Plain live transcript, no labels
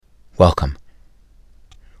Welcome.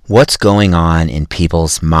 What's going on in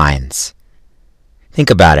people's minds? Think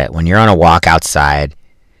about it. When you're on a walk outside,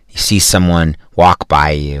 you see someone walk by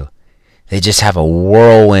you, they just have a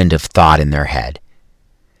whirlwind of thought in their head.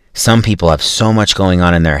 Some people have so much going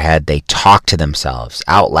on in their head, they talk to themselves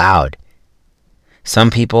out loud. Some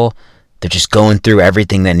people, they're just going through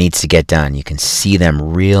everything that needs to get done. You can see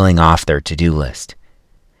them reeling off their to-do list.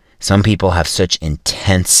 Some people have such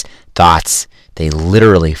intense thoughts, they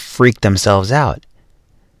literally freak themselves out.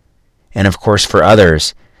 And of course, for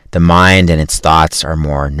others, the mind and its thoughts are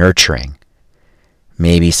more nurturing.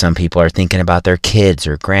 Maybe some people are thinking about their kids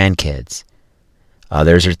or grandkids.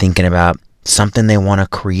 Others are thinking about something they want to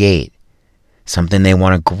create, something they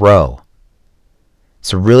want to grow.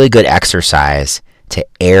 It's a really good exercise to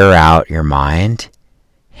air out your mind,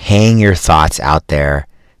 hang your thoughts out there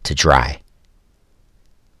to dry.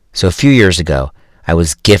 So a few years ago, I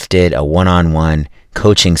was gifted a one-on-one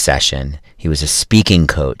coaching session. He was a speaking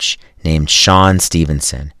coach named Shawn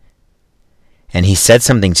Stevenson. And he said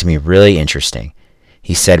something to me really interesting.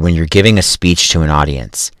 He said, when you're giving a speech to an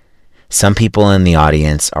audience, some people in the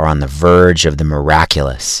audience are on the verge of the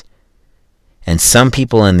miraculous. And some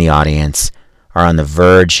people in the audience are on the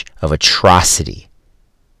verge of atrocity.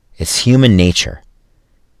 It's human nature.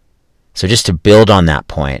 So just to build on that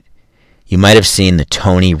point, you might have seen the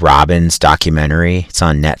Tony Robbins documentary. It's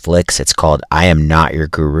on Netflix. It's called I Am Not Your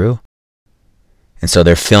Guru. And so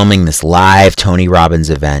they're filming this live Tony Robbins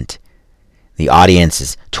event. The audience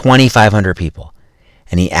is 2,500 people.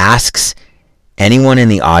 And he asks anyone in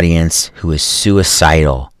the audience who is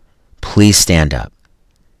suicidal, please stand up.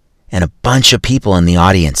 And a bunch of people in the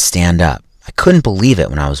audience stand up. I couldn't believe it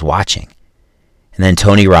when I was watching. And then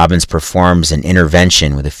Tony Robbins performs an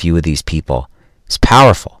intervention with a few of these people. It's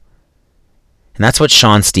powerful. And that's what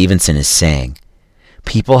Shawn Stevenson is saying.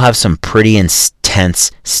 People have some pretty intense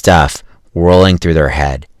stuff whirling through their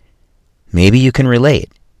head. Maybe you can relate.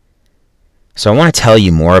 So I want to tell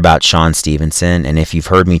you more about Shawn Stevenson, and if you've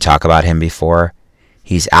heard me talk about him before,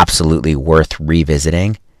 he's absolutely worth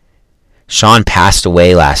revisiting. Shawn passed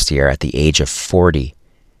away last year at the age of 40.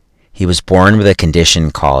 He was born with a condition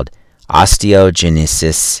called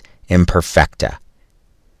osteogenesis imperfecta.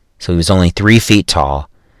 So he was only 3 feet tall,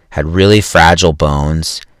 had really fragile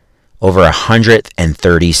bones, over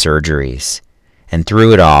 130 surgeries, and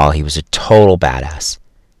through it all, he was a total badass.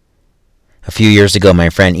 A few years ago, my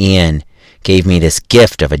friend Ian gave me this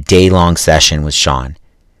gift of a day-long session with Shawn.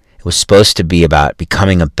 It was supposed to be about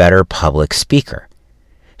becoming a better public speaker.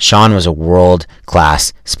 Shawn was a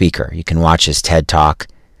world-class speaker. You can watch his TED Talk.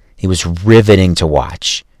 He was riveting to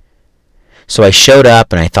watch. So I showed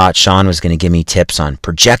up and I thought Shawn was going to give me tips on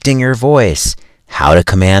projecting your voice, how to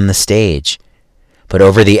command the stage. But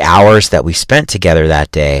over the hours that we spent together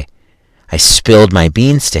that day, I spilled my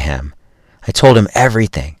beans to him. I told him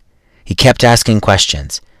everything. He kept asking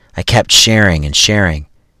questions. I kept sharing and sharing.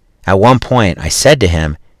 At one point, I said to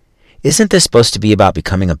him, "Isn't this supposed to be about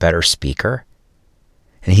becoming a better speaker?"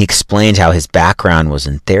 And he explained how his background was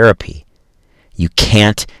in therapy. You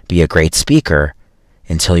can't be a great speaker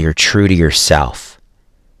until you're true to yourself.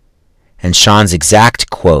 And Shawn's exact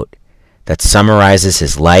quote that summarizes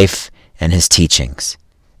his life and his teachings,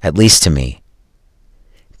 at least to me: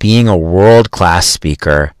 being a world-class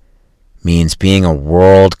speaker means being a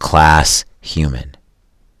world-class human.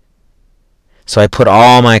 So I put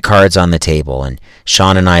all my cards on the table, and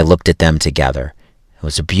Shawn and I looked at them together. It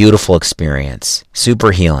was a beautiful experience,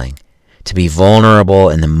 super healing, to be vulnerable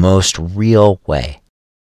in the most real way.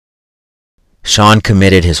 Shawn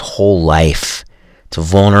committed his whole life to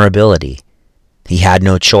vulnerability. He had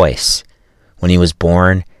no choice. When he was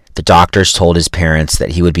born, the doctors told his parents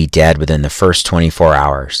that he would be dead within the first 24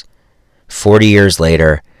 hours. 40 years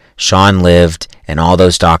later, Shawn lived and all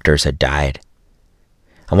those doctors had died.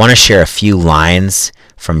 I want to share a few lines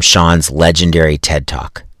from Shawn's legendary TED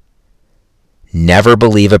Talk. Never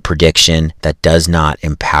believe a prediction that does not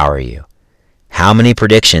empower you. How many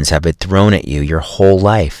predictions have been thrown at you your whole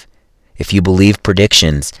life? If you believe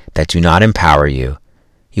predictions that do not empower you,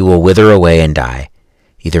 you will wither away and die.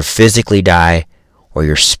 Either physically die or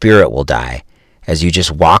your spirit will die as you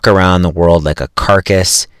just walk around the world like a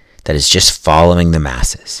carcass that is just following the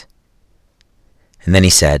masses. And then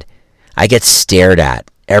he said, I get stared at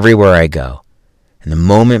everywhere I go. And the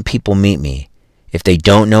moment people meet me, if they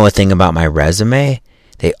don't know a thing about my resume,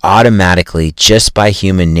 they automatically, just by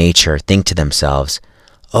human nature, think to themselves,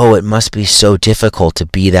 oh, it must be so difficult to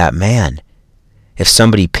be that man. If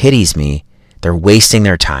somebody pities me, they're wasting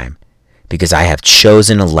their time because I have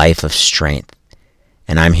chosen a life of strength.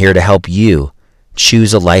 And I'm here to help you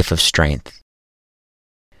choose a life of strength.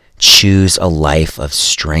 choose a life of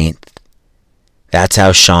strength. That's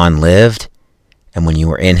how Sean lived, and when you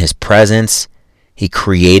were in his presence, he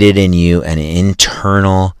created in you an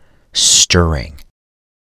internal stirring.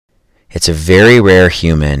 It's a very rare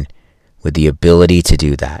human with the ability to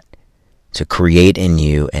do that, to create in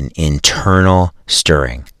you an internal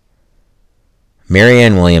stirring.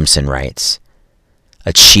 Marianne Williamson writes,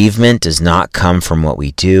 "Achievement does not come from what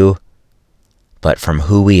we do, but from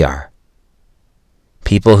who we are."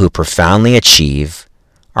 People who profoundly achieve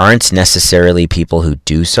aren't necessarily people who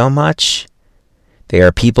do so much. They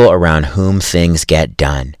are people around whom things get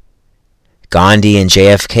done. Gandhi and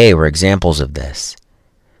JFK were examples of this.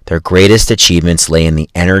 Their greatest achievements lay in the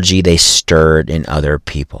energy they stirred in other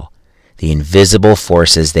people, the invisible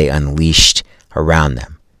forces they unleashed around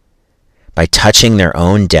them. By touching their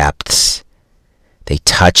own depths, they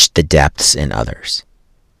touched the depths in others.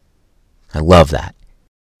 I love that.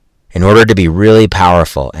 In order to be really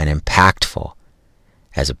powerful and impactful,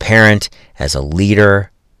 as a parent, as a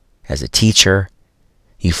leader, as a teacher,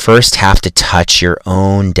 you first have to touch your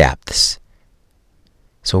own depths.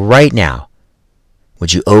 So right now,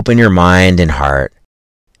 would you open your mind and heart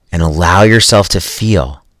and allow yourself to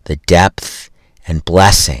feel the depth and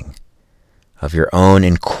blessing of your own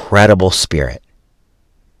incredible spirit?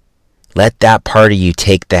 Let that part of you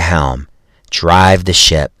take the helm, drive the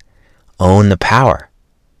ship, own the power.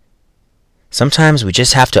 Sometimes we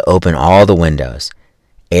just have to open all the windows,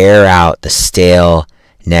 air out the stale,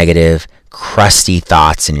 negative, crusty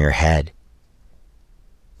thoughts in your head.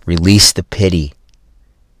 Release the pity.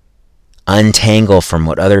 Untangle from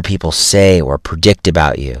what other people say or predict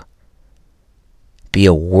about you. Be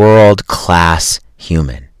a world-class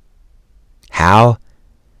human. How?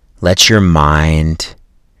 Let your mind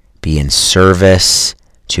be in service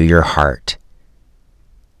to your heart.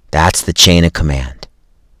 That's the chain of command.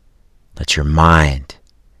 Let your mind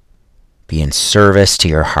be in service to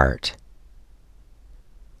your heart.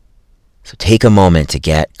 So take a moment to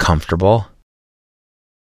get comfortable.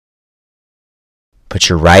 Put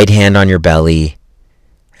your right hand on your belly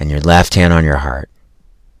and your left hand on your heart.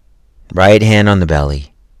 Right hand on the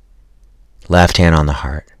belly, left hand on the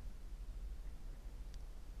heart.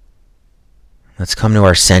 Let's come to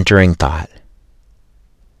our centering thought.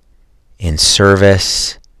 In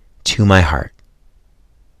service to my heart.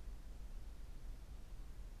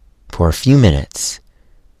 For a few minutes,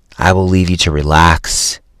 I will leave you to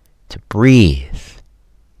relax, to breathe,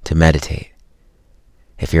 to meditate.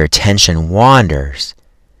 If your attention wanders,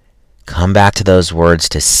 come back to those words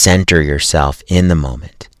to center yourself in the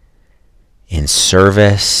moment. In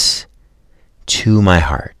service to my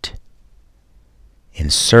heart. In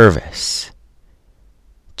service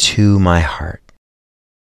to my heart.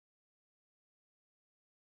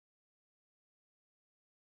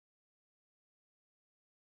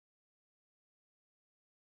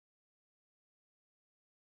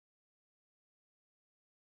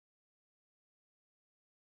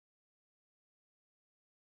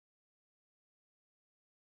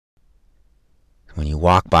 When you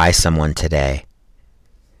walk by someone today,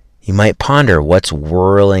 you might ponder what's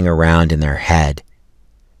whirling around in their head.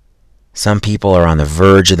 Some people are on the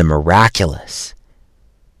verge of the miraculous.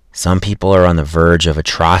 Some people are on the verge of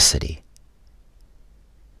atrocity.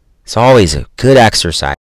 It's always a good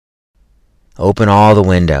exercise. Open all the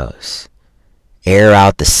windows. Air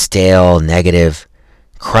out the stale, negative,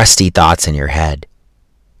 crusty thoughts in your head.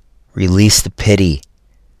 Release the pity.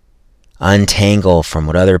 Untangle from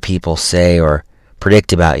what other people say or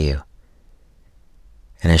predict about you.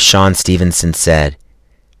 And as Sean Stevenson said,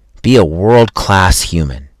 be a world-class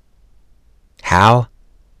human. How?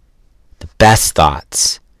 The best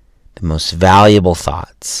thoughts, the most valuable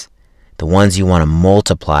thoughts, the ones you want to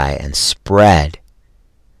multiply and spread,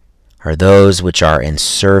 are those which are in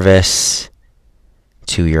service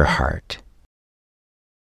to your heart.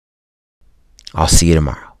 I'll see you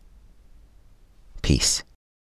tomorrow. Peace.